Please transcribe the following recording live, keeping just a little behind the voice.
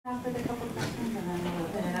off with a couple questions and then we'll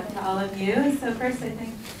open it up to all of you. So first, I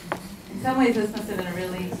think, in some ways, this must have been a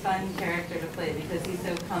really fun character to play because he's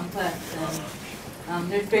so complex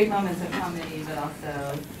and there's great moments of comedy, but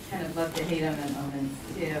also kind of love to hate him at moments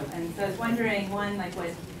too. And so I was wondering, one, like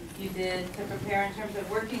what you did to prepare in terms of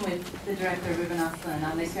working with the director, Ruben Östlund,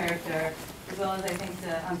 on the character, as well as I think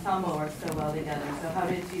the ensemble works so well together. So how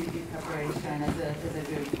did you do preparation as a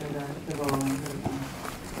group for the role and for the film?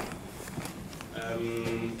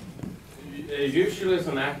 Usually as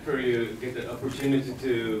an actor you get the opportunity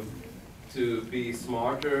to be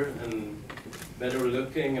smarter and better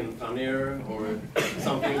looking and funnier or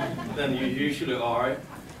something than you usually are.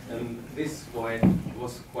 And this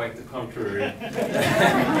was quite the contrary.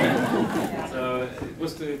 So it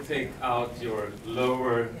was to take out your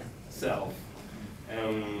lower self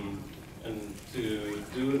and to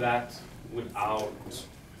do that without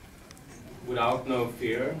no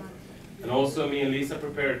fear. And also me and Lisa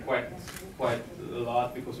prepared quite a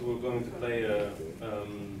lot because we were going to play a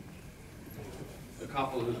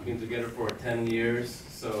couple who's been together for 10 years.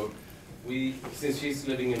 So since she's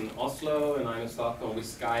living in Oslo and I'm in Stockholm, we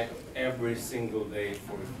Skype every single day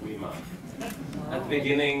for 3 months. At the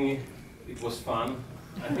beginning, it was fun.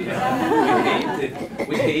 At the end,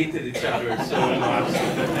 we hated each other so much.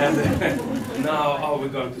 And now, we're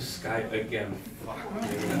going to Skype again. Fuck.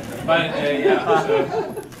 But yeah,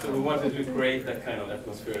 so we wanted to create that kind of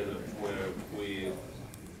atmosphere where we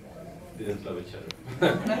didn't love each other.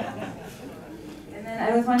 And then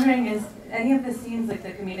I was wondering, is any of the scenes, like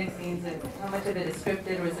the comedic scenes, how much of it is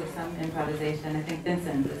scripted, or is there some improvisation? I think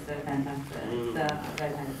Vincent is so fantastic, the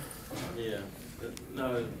redhead. Yeah.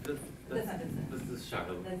 No, that's the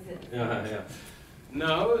shuttle. That's it. Yeah.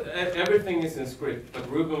 No, everything is in script, but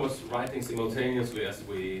Ruben was writing simultaneously as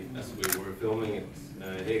we were filming it.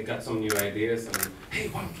 He got some new ideas and, hey,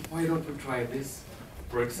 why don't we try this?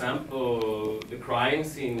 For example, the crying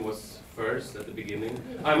scene was first at the beginning.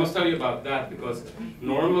 I must tell you about that because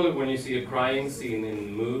normally when you see a crying scene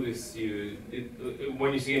in movies,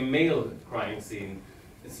 when you see a male crying scene,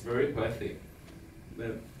 it's very poetic.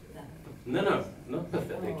 No, not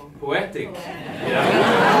pathetic. Poetic. Yeah.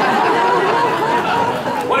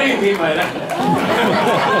 What do you mean by that?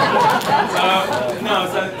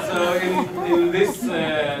 So in this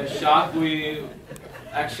shot we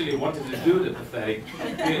actually wanted to do the pathetic.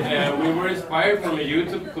 We were inspired from a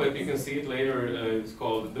YouTube clip, you can see it later, it's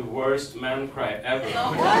called The Worst Man Cry Ever.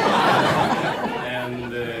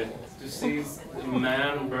 And to see a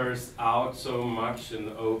man burst out so much and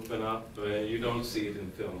open up, you don't see it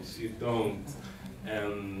in films, you don't.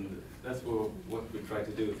 And that's what we try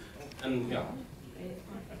to do. And yeah.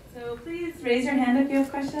 So please raise your hand if you have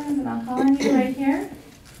questions and I'll call on you right here.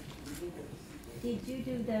 Did you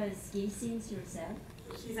do the ski scenes yourself?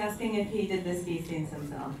 She's asking if he did the ski scenes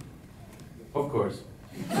himself. Of course.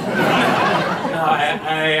 No,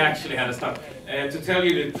 I actually had to stop. To tell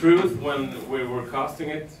you the truth, when we were casting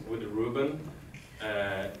it with Ruben,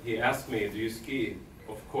 he asked me, do you ski?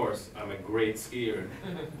 Of course, I'm a great skier.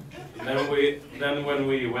 Then when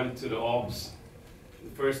we went to the Alps,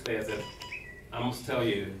 the first day I said, I must tell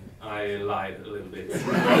you, I lied a little bit.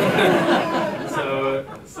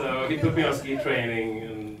 so he put me on ski training,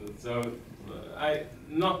 and so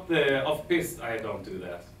not the off-piste, I don't do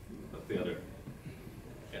that, but the other.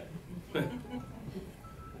 Yeah. How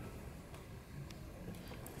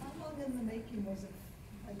long in the making was it?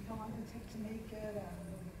 Like how long did it take to make it?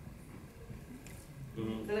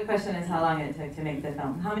 So the question is how long it took to make the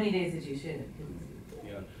film. How many days did you shoot?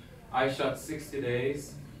 Yeah, I shot 60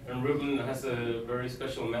 days, and Ruben has a very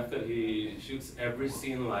special method. He shoots every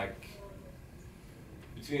scene like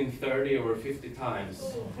between 30 or 50 times.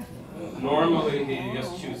 Normally he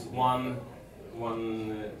just shoots one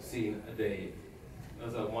scene a day.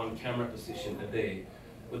 That's one camera position a day.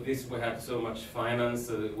 With this we had so much finance,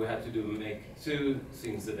 we had to make 2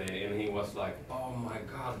 scenes a day, and he was like, oh my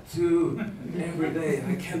god, 2 every day,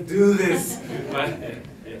 I can't do this. But,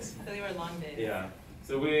 yes. So they were long days. Yeah.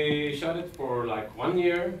 So we shot it for like 1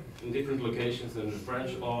 year in different locations in the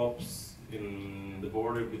French Alps, in the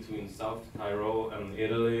border between South Tyrol and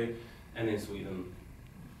Italy, and in Sweden. I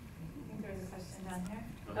think there's a question down here.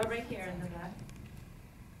 Oh, right here in the back.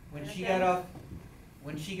 When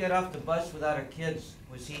she got off the bus without her kids,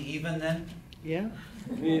 was he even then? Yeah.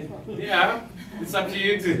 Yeah, it's up to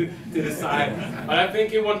you to decide. But I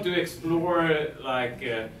think you want to explore, like,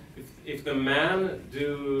 if the man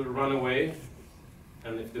do run away,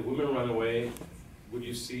 and if the woman run away, would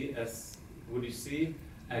you see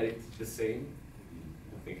at it the same?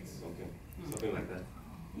 I think it's something like that.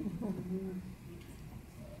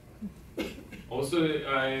 Also,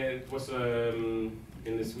 it was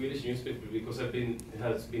in the Swedish newspaper because it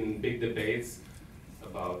has been big debates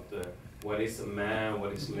about what is a man,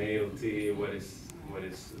 what is maleity, what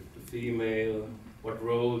is female, what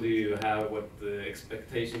role do you have, what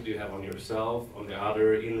expectation do you have on yourself, on the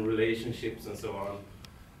other, in relationships and so on.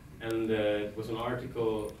 And it was an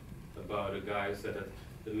article about a guy who said that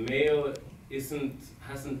the male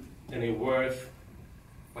hasn't any worth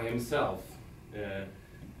by himself.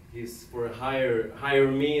 He's for a higher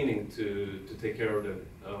meaning to take care of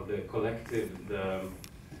the collective,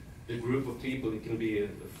 the group of people. It can be a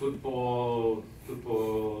football.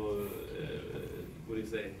 What do you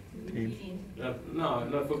say? Team. No,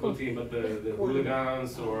 not football team, but the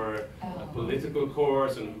hooligans or a political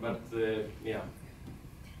course, yeah,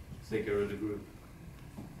 take care of the group.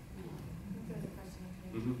 There's a question up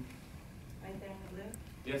here. Mm-hmm. Right there in the blue.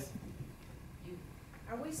 Yes.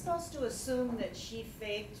 Are we supposed to assume that she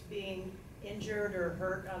faked being injured or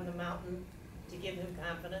hurt on the mountain to give him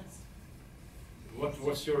confidence?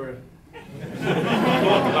 What's your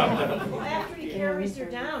Well, after he carries her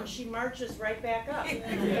down, she marches right back up.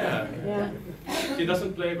 Yeah. She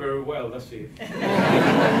doesn't play very well, does she?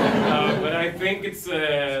 But I think it's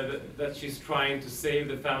that she's trying to save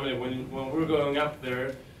the family. When we're going up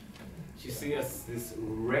there, she sees this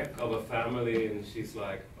wreck of a family, and she's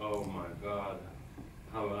like, "Oh my God,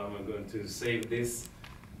 how am I going to save this?"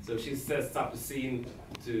 So she sets up a scene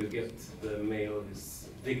to get the male his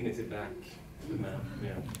dignity back. The man,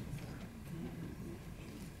 yeah.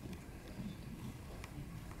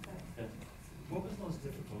 What was the most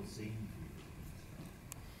difficult scene?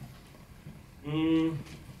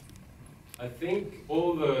 I think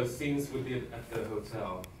all the scenes we did at the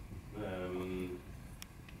hotel,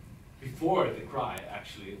 before the cry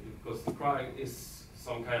actually, because the cry is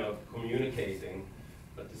some kind of communicating,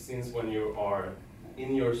 but the scenes when you are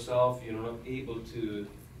in yourself, you're not able to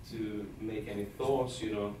make any thoughts,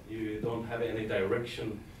 you don't have any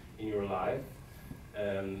direction in your life.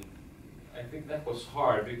 I think that was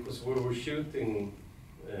hard because we were shooting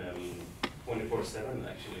 24/7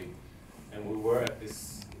 actually, and we were at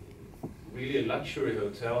this really luxury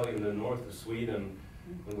hotel in the north of Sweden,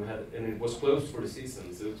 and it was closed for the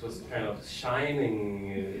season, so it was kind of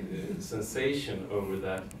shining sensation over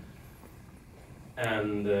that.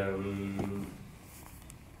 And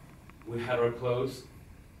we had our clothes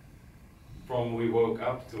from we woke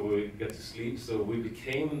up to we get to sleep, so we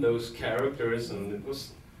became those characters, and it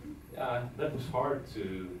was, that was hard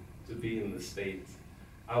to be in the state.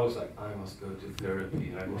 I was like, I must go to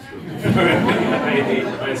therapy, I must go to therapy, I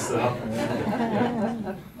hate myself.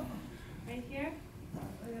 Right here?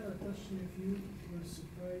 I had a question, if you were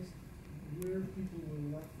surprised where people were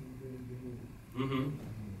left in the beginning. Mm-hmm.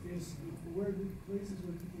 Is where the places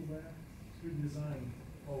where people left through design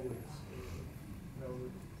always? That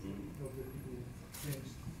people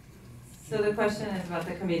changed. So the question is about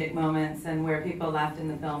the comedic moments and where people laughed in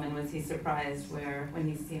the film, and was he surprised when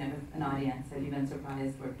he's seen an audience? Have you been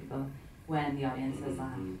surprised when the audience has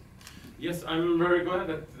laughed? Yes, I'm very glad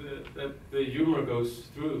that the humor goes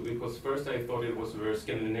through, because first I thought it was very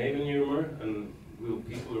Scandinavian humor, and will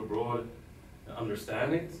people abroad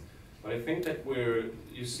understand it? But I think that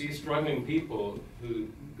you see struggling people who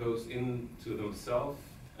goes into themselves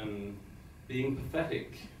and being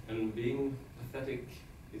pathetic, and being pathetic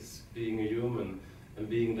is being a human, and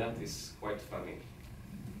being that is quite funny,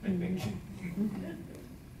 I think.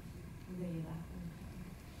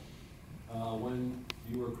 When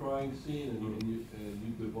you were crying scene and you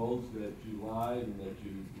divulged that you lied and that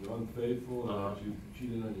you were unfaithful and that you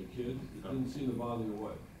cheated on your kids, it didn't seem to bother your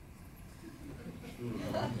wife.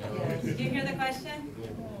 Did you hear the question?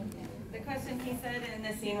 The question, he said in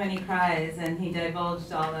the scene when he cries and he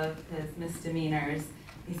divulged all of his misdemeanors,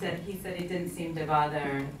 he said it didn't seem to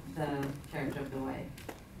bother the character of the wife.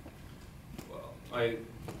 Well, I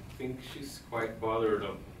think she's quite bothered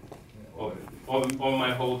of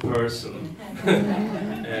my whole person.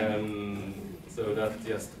 So that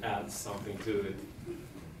just adds something to it.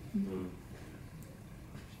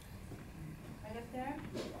 Right up there?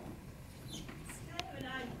 It's kind of an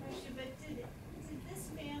odd question, but did this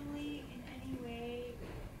family in any way,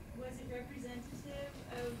 was it representative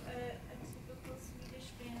of a typical Swedish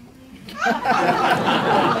family?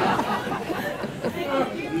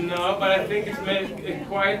 No, but I think it's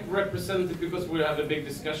quite representative, because we have a big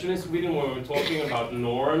discussion in Sweden when we're talking about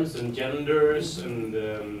norms and genders, and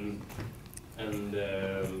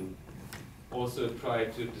also try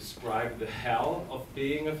to describe the hell of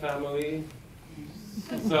being a family.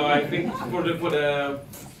 So I think for the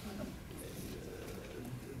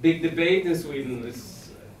big debate in Sweden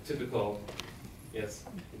is typical. Yes.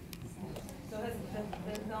 So Well,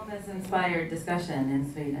 the film has inspired discussion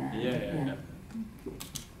in Sweden. Yeah.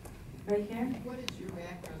 Right here? What is your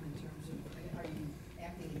background in terms of, are you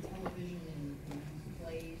acting in television, in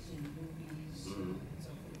plays, in movies, and so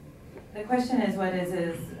forth? The question is, what is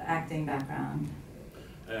his acting background?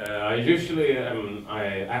 I usually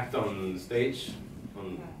I act on stage. So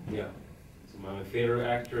I'm a theater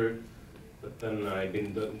actor, but then I've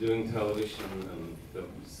been doing television and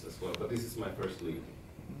films as well. But this is my first lead.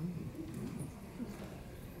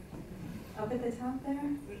 Up at the top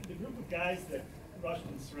there? The group of guys that rushed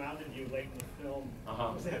and surrounded you late in the film,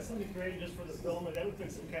 was they had something created just for the film, and that would be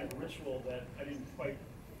some kind of ritual that I didn't quite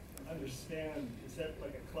understand. Is that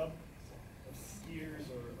like a club of skiers,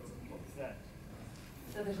 or what was that?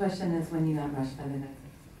 So the question is when you got rushed by the guys.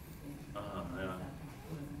 Yeah.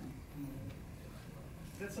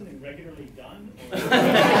 Is that something regularly done?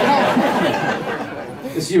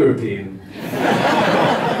 It's European.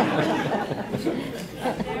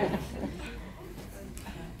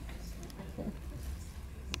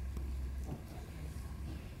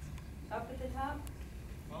 Up at the top?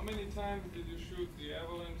 How many times did you shoot the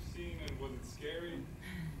avalanche scene, and was it scary?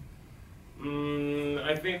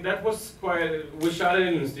 I think that was quite. We shot it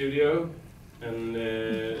in the studio, and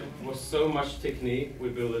it was so much technique. We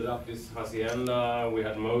built up this hacienda. We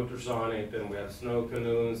had motors on it, and we had snow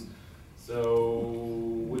canoes. So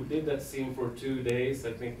we did that scene for 2 days.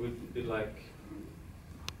 I think we did like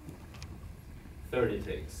 30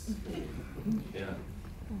 takes. Yeah.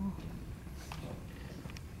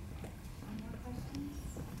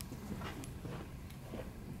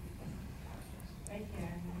 Right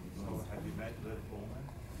here. So have you met Liv Ullmann?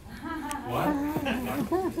 What?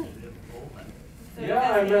 So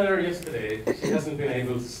Yeah, I met her yesterday. She hasn't been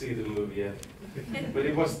able to see the movie yet. But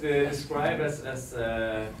it was described as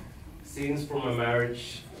scenes from a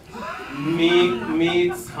marriage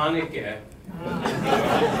meets Haneke.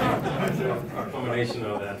 A combination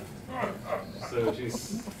of that. So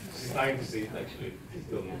she's dying to see it actually.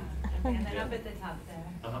 Still. And then up at the top there.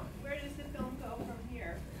 Where does the film go from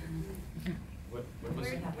here? What was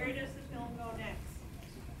it? Where does the film go next?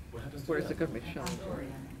 What happens to Where's that? it going to be shown? Where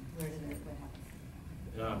did it, what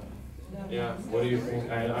happens? Yeah. What do you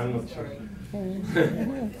think? I'm not sure.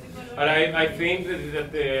 But I think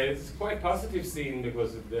that it's quite positive scene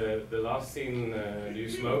because the last scene, do you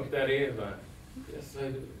smoke, Daddy? But yes,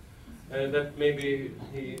 I do. That maybe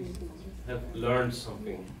he have learned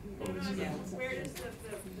something from this film. Where does the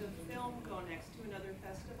film go next? To another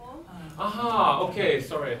festival? Aha, okay,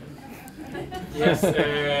 sorry. Yes,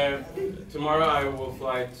 tomorrow I will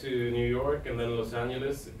fly to New York and then Los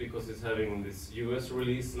Angeles because it's having this US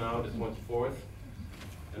release now, the 24th.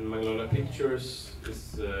 And Majeure Pictures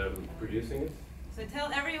is producing it. So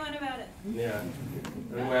tell everyone about it. Yeah.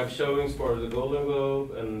 And we have showings for the Golden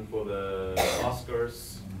Globe and for the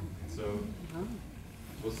Oscars. So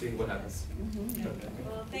we'll see what happens.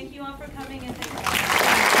 Well, thank you all for coming and thank you.